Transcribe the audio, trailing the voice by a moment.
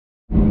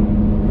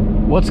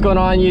What's going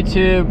on,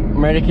 YouTube?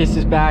 Murderkiss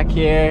is back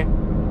here,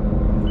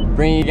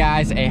 bringing you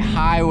guys a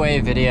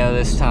highway video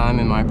this time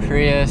in my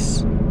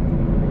Prius.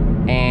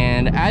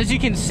 And as you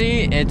can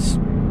see, it's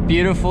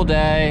beautiful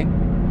day,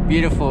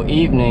 beautiful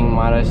evening,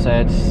 might I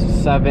say. It's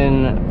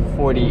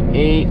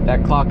 7:48.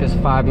 That clock is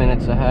 5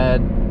 minutes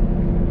ahead.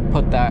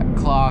 Put that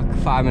clock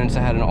 5 minutes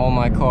ahead in all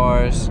my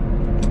cars.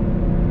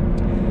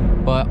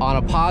 But on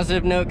a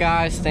positive note,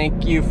 guys,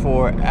 thank you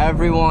for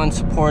everyone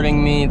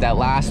supporting me. That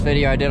last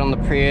video I did on the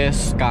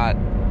Prius got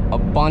a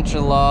bunch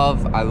of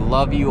love. I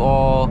love you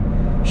all.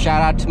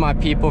 Shout out to my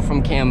people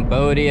from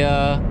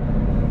Cambodia,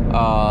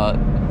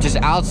 just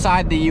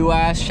outside the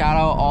US. Shout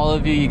out all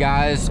of you. You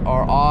guys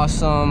are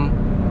awesome.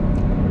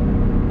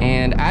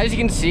 And as you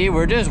can see,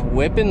 we're just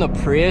whipping the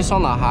Prius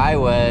on the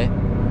highway.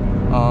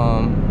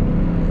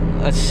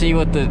 Let's see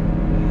what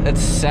it's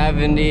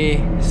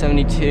 70,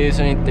 72,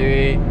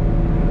 73.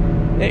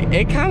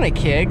 It kind of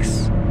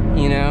kicks,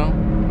 you know.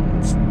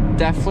 It's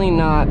definitely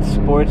not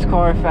sports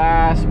car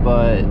fast,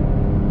 but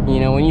you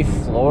know, when you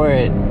floor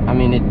it, I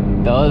mean,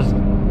 it does,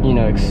 you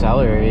know,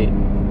 accelerate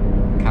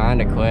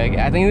kind of quick.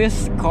 I think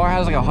this car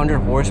has like 100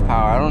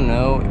 horsepower. I don't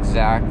know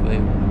exactly.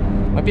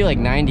 Might be like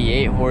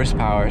 98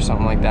 horsepower or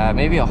something like that.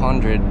 Maybe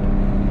 100.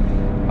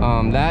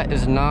 That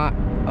is not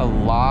a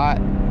lot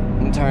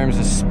in terms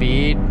of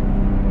speed,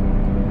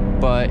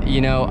 but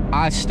you know,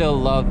 I still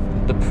love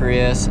the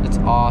Prius. It's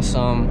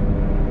awesome.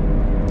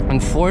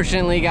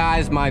 Unfortunately,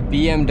 guys, my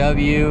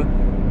BMW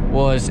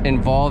was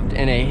involved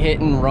in a hit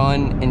and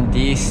run in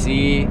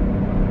DC.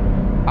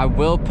 I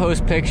will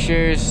post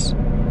pictures,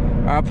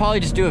 or I'll probably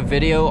just do a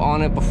video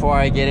on it before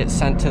I get it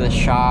sent to the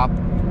shop.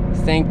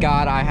 Thank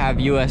God I have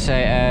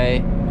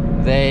USAA.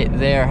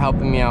 They are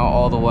helping me out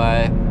all the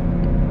way.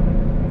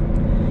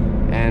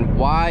 And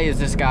why is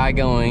this guy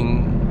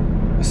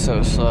going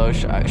so slow?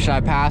 Should I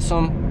pass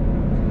him?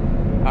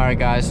 All right,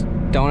 guys,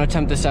 don't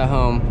attempt this at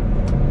home.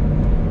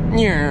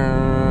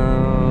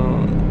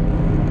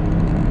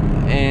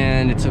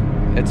 And it's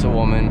a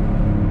woman.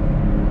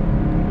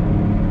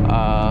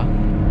 I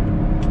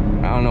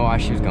don't know why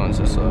she was going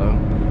so slow.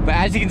 But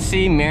as you can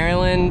see,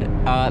 Maryland,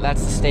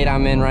 that's the state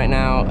I'm in right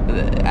now.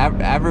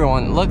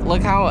 Everyone,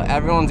 look how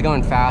everyone's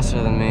going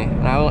faster than me.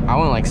 And I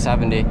went like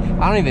 70.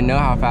 I don't even know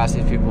how fast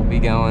these people be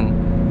going.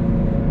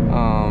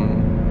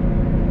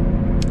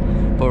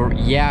 But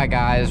yeah,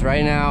 guys,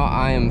 right now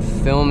I am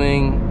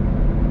filming.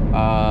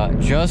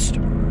 Just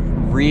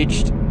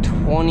reached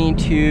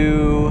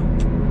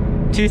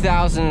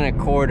 2,000 and a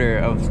quarter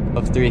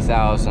of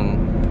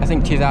 3,000. I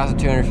think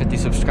 2,250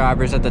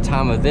 subscribers at the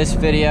time of this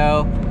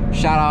video.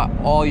 Shout out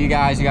all you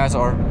guys. You guys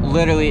are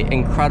literally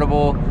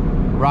incredible.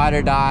 Ride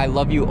or die.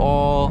 Love you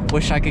all.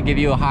 Wish I could give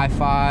you a high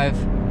five.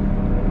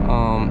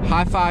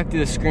 High five through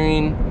the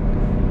screen.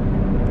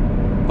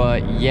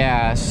 But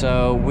yeah,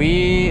 so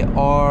we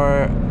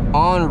are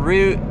en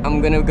route.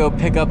 I'm gonna go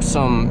pick up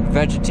some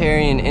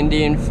vegetarian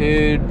Indian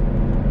food.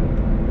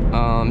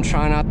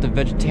 Trying out the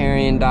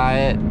vegetarian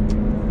diet.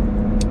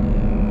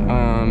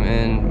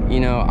 And you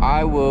know,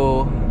 I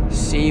will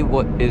see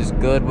what is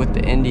good with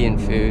the Indian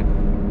food.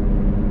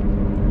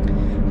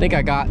 I think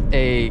I got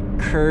a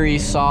curry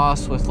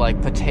sauce with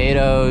like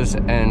potatoes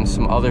and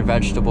some other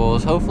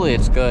vegetables. Hopefully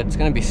it's good. It's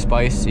gonna be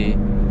spicy.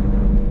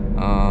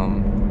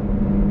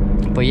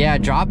 But yeah,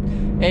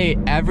 hey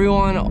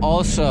everyone,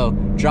 also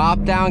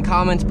drop down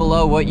comments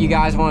below what you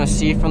guys want to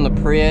see from the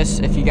Prius.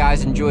 If you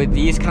guys enjoy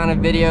these kind of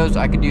videos,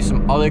 I could do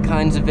some other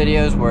kinds of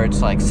videos where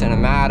it's like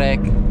cinematic.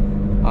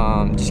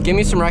 Just give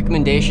me some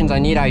recommendations. I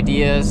need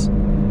ideas.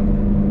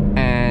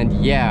 And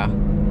yeah,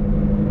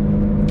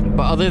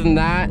 but other than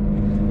that,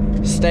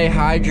 stay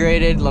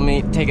hydrated. Let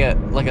me take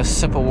a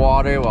sip of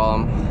water while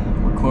I'm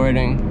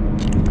recording.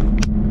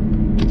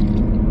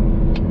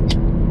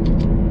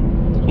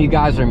 You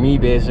guys are me,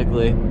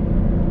 basically.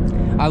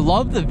 I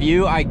love the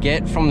view I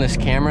get from this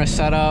camera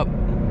setup.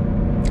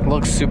 It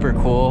looks super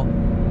cool.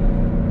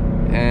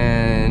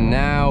 And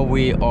now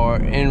we are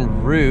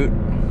en route.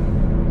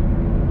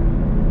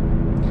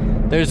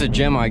 There's a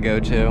gym I go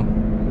to.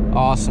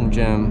 Awesome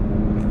gym.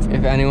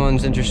 If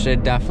anyone's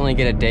interested, definitely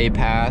get a day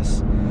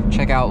pass.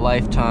 Check out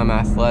Lifetime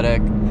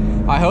Athletic.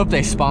 I hope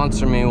they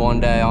sponsor me one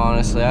day,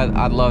 honestly.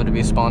 I'd love to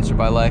be sponsored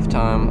by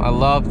Lifetime. I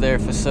love their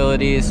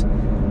facilities.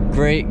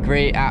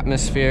 Great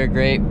atmosphere,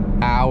 great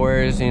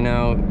hours, you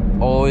know,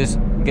 always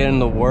getting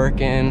the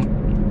work in.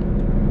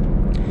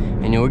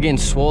 And you know, we're getting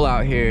swole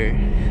out here.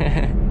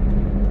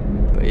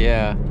 But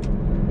yeah,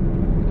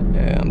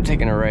 I'm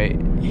taking a right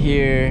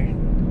here.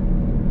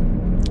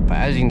 But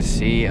as you can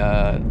see,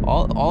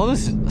 all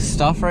this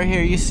stuff right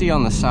here you see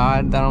on the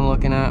side that I'm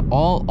looking at,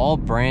 all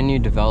brand new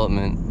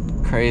development.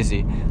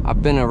 Crazy.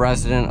 I've been a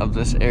resident of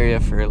this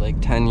area for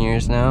like 10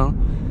 years now,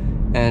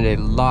 and a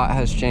lot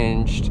has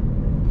changed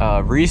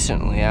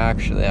recently.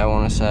 Actually, I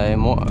want to say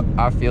more.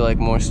 I feel like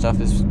more stuff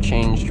has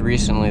changed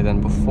recently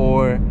than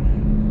before.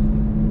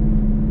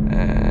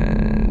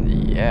 And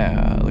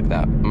yeah, look at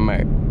that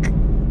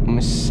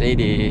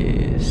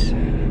Mercedes.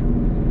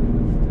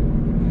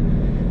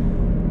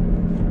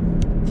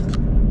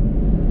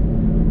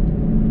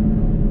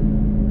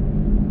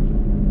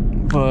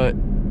 But,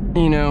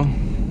 you know,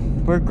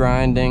 we're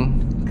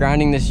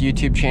grinding this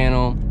YouTube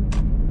channel.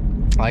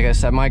 Like I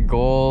said, my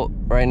goal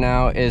right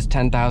now is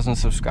 10,000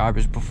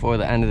 subscribers before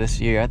the end of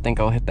this year. I think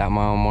I'll hit that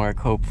mile mark,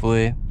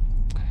 hopefully.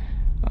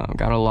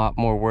 Got a lot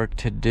more work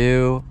to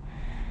do.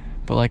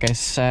 But like I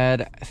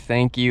said,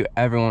 thank you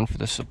everyone for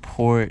the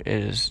support.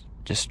 It is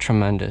just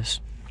tremendous.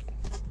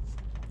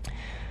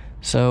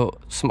 So,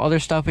 some other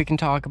stuff we can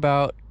talk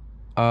about.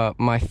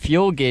 My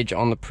fuel gauge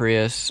on the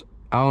Prius.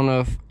 I don't know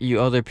if you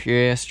other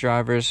Prius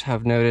drivers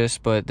have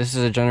noticed, but this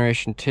is a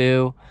Generation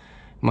 2.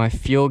 My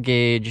fuel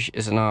gauge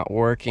is not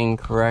working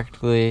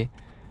correctly.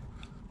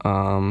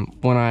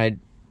 When I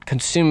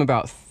consume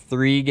about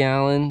 3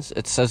 gallons,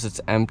 it says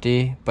it's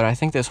empty, but I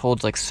think this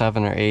holds like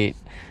 7 or 8.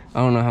 I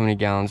don't know how many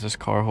gallons this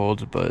car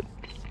holds, but it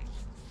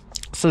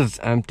says it's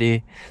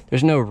empty.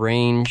 There's no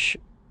range,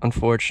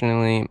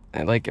 unfortunately.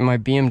 Like in my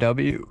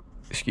BMW,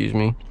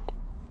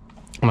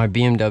 my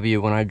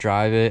BMW, when I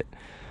drive it,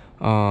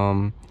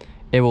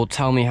 it will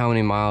tell me how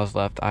many miles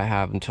left I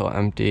have until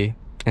empty,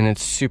 and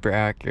it's super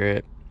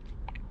accurate.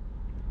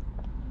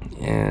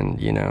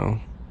 And, you know,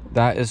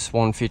 that is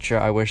one feature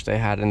I wish they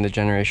had in the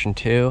Generation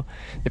 2.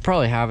 They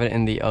probably have it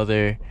in the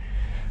other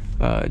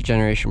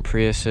Generation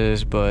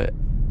Priuses, but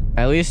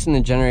at least in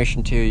the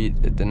Generation 2,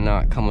 it did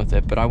not come with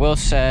it. But I will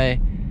say,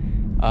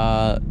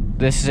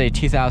 this is a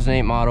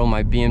 2008 model.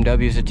 My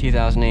BMW is a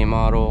 2008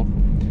 model.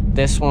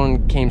 This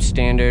one came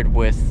standard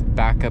with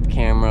backup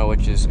camera,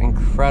 which is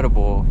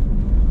incredible.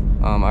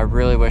 I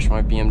really wish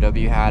my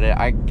BMW had it.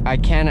 I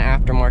can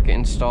aftermarket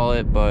install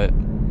it, but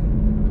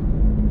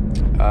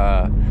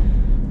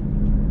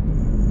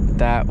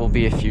that will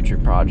be a future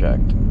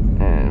project,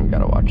 and we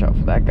gotta watch out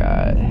for that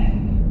guy.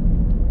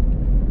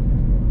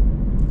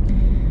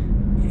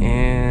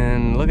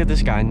 And look at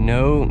this guy,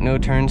 no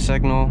turn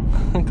signal.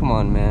 Come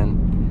on,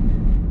 man.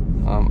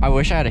 I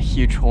wish I had a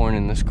huge horn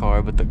in this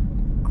car, but the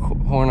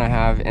horn I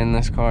have in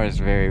this car is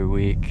very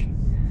weak,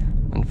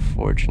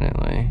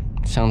 unfortunately.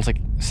 Sounds like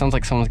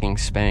someone's getting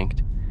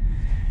spanked.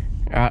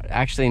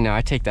 Actually, no,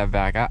 I take that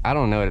back. I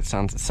don't know what it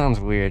sounds. It sounds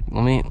weird.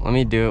 Let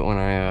me do it when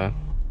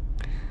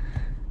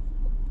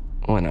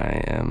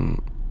I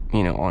am,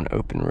 you know, on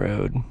open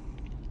road.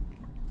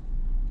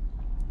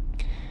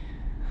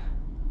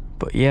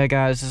 But yeah,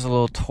 guys, this is a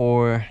little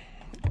tour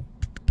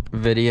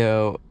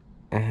video,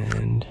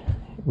 and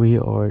we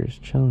are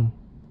just chilling.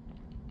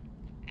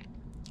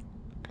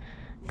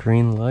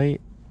 Green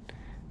light,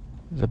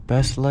 the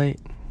best light.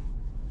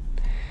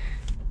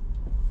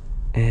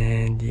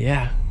 And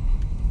yeah,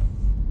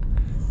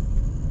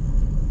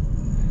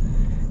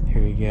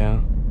 here we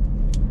go.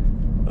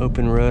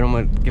 Open road. I'm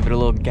gonna give it a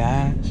little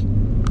gas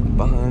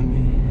behind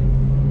me.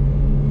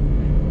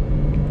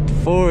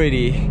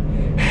 40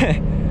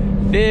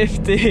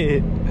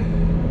 50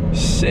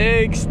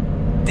 60.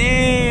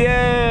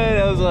 Yeah,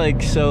 that was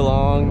like so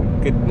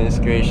long. Goodness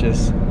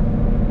gracious.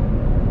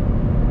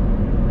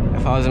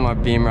 If I was in my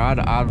Beamer, I'd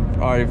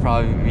already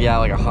probably be at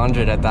like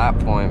 100 at that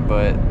point.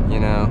 But you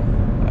know,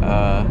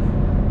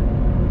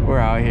 we're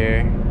out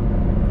here.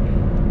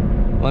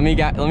 Let me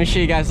show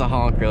you guys the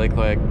honk really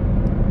quick.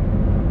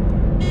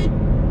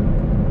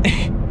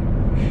 It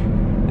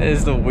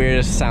is the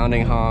weirdest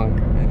sounding honk.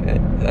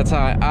 That's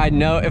how I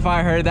know. If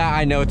I heard that,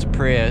 I know it's a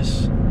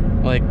Prius.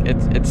 Like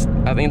it's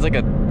I think it's like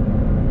a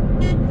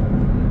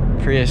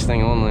Prius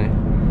thing only.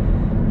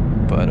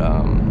 But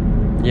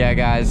yeah,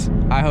 guys,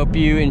 I hope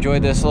you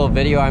enjoyed this little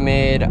video I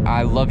made.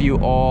 I love you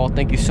all.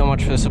 Thank you so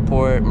much for the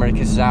support.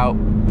 Marcus is out.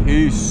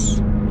 Peace.